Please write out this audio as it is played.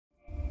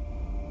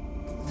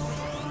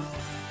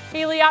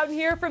Haley out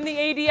here from the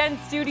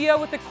ADN studio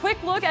with a quick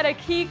look at a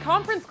key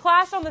conference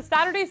clash on the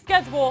Saturday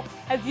schedule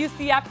as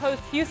UCF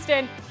hosts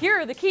Houston. Here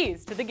are the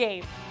keys to the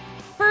game.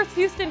 First,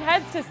 Houston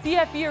heads to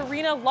CFE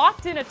Arena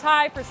locked in a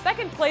tie for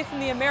second place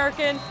in the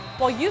American,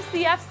 while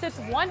UCF sits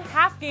one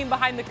half game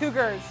behind the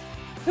Cougars.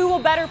 Who will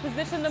better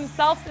position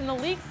themselves in the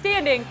league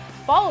standing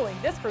following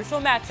this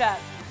crucial matchup?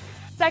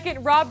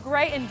 Second, Rob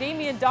Gray and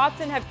Damian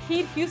Dotson have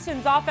keyed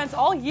Houston's offense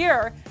all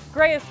year.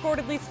 Gray has scored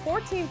at least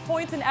 14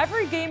 points in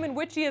every game in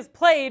which he has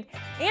played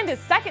and is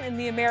second in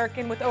the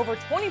American with over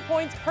 20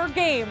 points per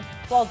game,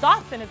 while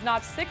Dotson has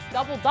notched 6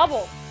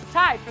 double-doubles,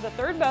 tied for the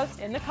third most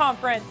in the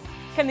conference.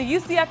 Can the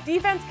UCF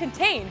defense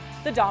contain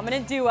the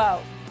dominant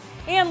duo?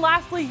 And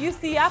lastly,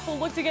 UCF will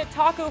look to get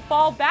Taco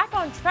Fall back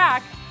on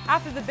track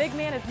after the big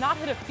man has not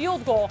hit a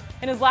field goal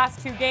in his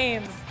last 2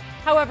 games.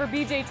 However,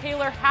 BJ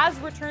Taylor has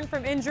returned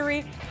from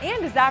injury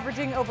and is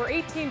averaging over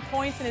 18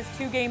 points in his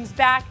 2 games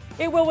back.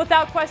 It will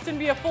without question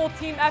be a full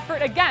team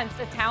effort against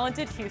a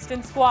talented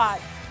Houston squad.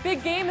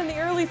 Big game in the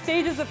early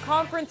stages of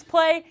conference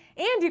play,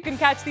 and you can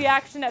catch the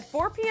action at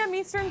 4 p.m.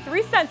 Eastern,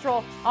 3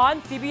 Central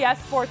on CBS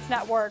Sports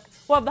Network.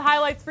 We'll have the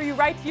highlights for you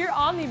right here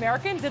on the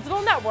American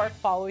Digital Network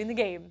following the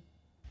game.